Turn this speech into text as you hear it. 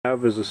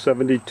Have is a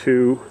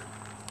 72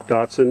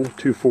 Datsun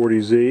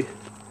 240Z.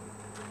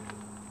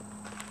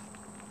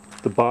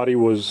 The body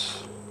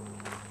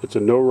it's a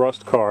no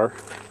rust car.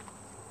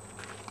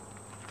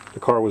 The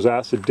car was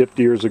acid dipped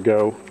years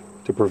ago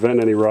to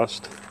prevent any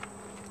rust.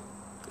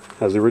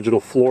 Has the original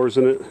floors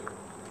in it,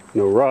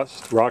 no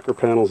rust, rocker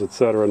panels,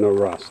 etc., no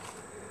rust.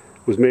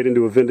 Was made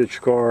into a vintage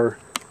car,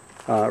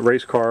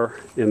 race car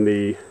in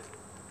the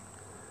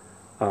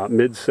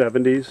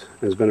mid-70s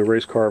and has been a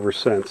race car ever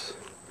since.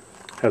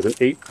 Has an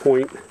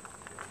 8-point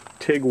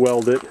TIG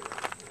welded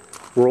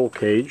roll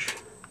cage.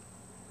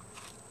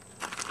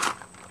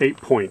 8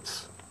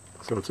 points.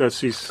 So it's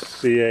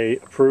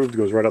SCCA approved,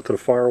 goes right up to the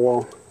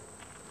firewall.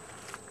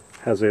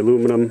 Has a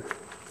aluminum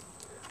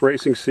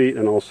racing seat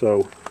and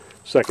also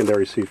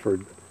secondary seat for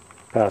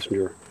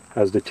passenger.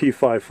 Has the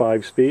T5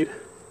 5-speed.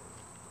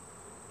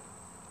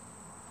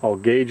 All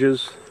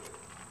gauges.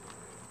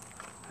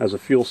 Has a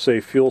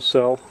fuel-safe fuel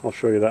cell. I'll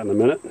show you that in a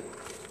minute.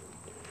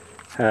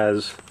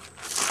 Has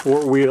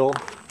 4-wheel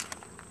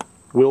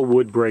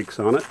Wilwood brakes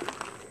on it.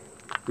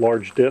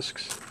 Large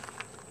discs.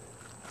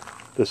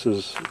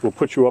 Will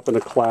put you up in a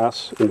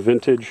class in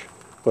vintage,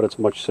 but it's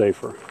much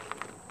safer.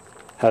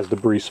 Has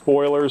debris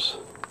spoilers,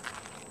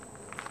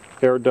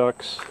 air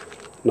ducts,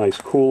 nice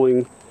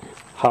cooling,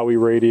 Howie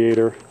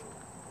radiator,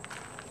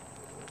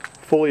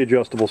 fully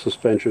adjustable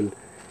suspension,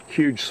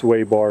 huge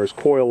sway bars,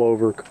 coil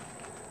over,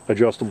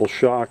 adjustable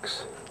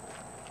shocks,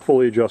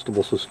 fully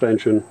adjustable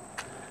suspension.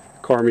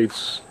 Car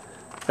meets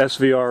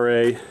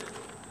SVRA,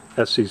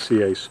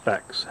 SCCA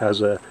specs.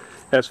 Has a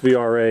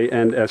SVRA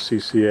and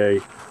SCCA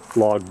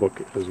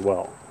logbook as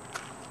well.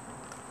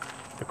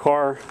 The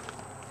car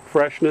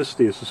freshness,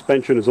 the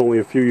suspension is only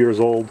a few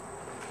years old.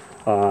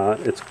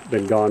 It's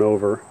been gone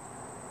over.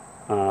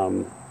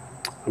 I'm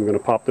going to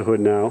pop the hood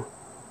now.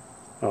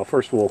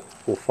 First we'll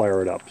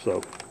fire it up,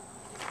 so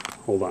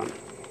hold on.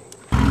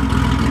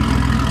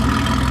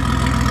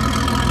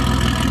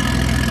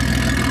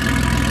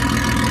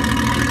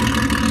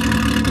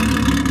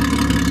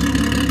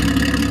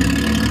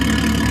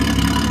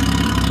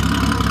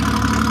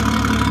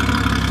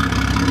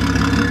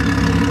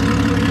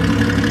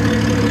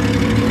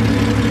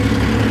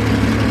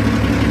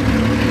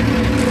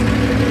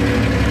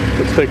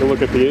 Let's take a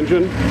look at the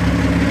engine.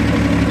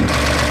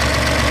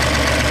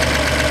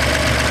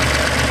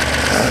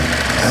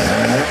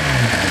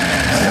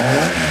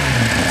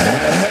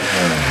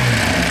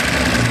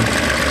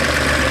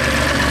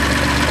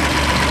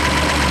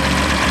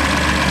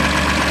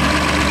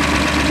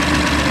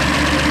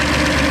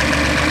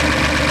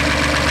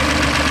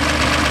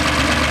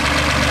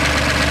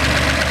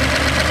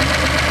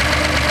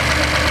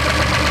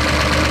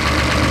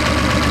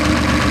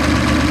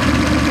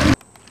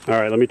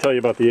 Alright, let me tell you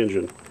about the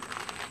engine.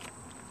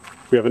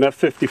 We have an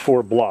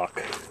F54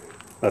 block.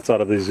 That's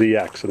out of the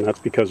ZX, and that's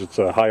because it's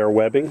a higher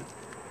webbing.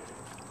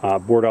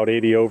 Bored out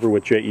 80 over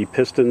with JE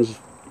pistons,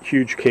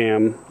 huge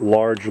cam,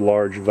 large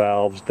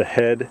valves. The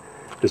head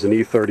is an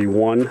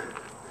E31,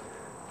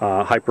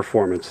 high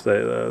performance.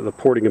 The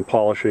porting and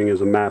polishing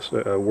is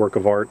a work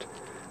of art.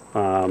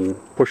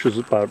 Pushes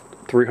about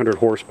 300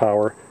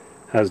 horsepower.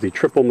 Has the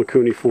triple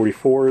Mikuni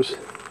 44s.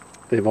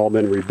 They've all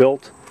been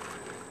rebuilt.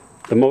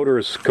 The motor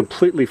is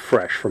completely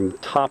fresh from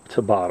top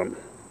to bottom.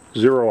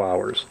 0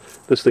 hours.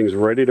 This thing's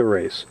ready to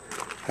race.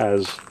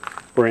 Has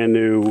brand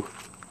new,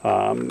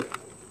 well,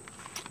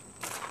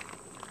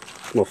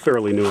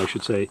 fairly new I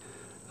should say,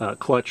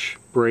 clutch,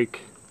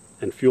 brake,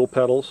 and fuel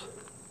pedals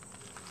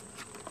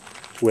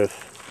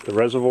with the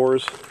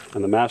reservoirs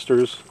and the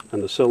masters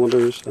and the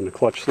cylinders and the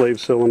clutch slave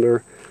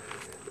cylinder.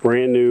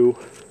 Brand new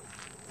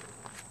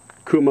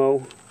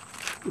Kumho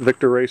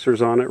Victor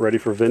racers on it, ready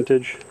for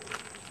vintage.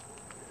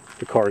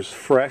 The car's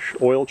fresh,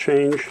 oil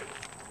change,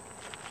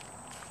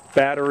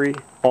 battery,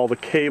 all the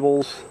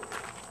cables,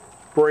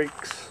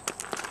 brakes,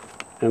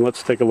 and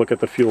let's take a look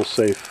at the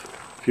fuel-safe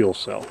fuel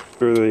cell.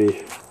 For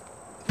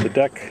the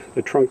deck,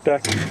 the trunk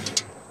deck,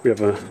 we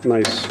have a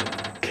nice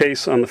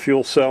case on the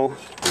fuel cell.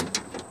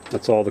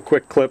 That's all the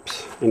quick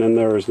clips, and then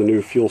there is the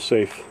new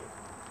fuel-safe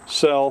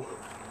cell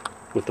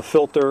with the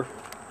filter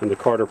and the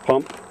Carter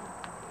pump.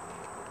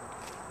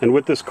 And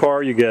with this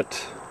car you get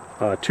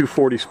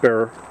 240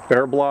 spare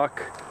bear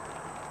block,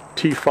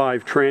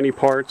 T5 tranny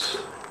parts.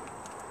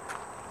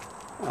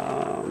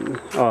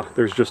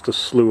 There's just a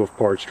slew of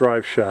parts,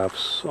 drive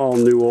shafts,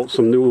 some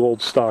new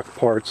old stock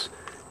parts.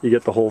 You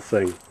get the whole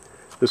thing.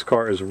 This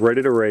car is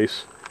ready to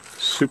race,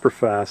 super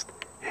fast,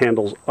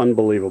 handles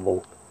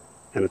unbelievable,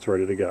 and it's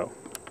ready to go.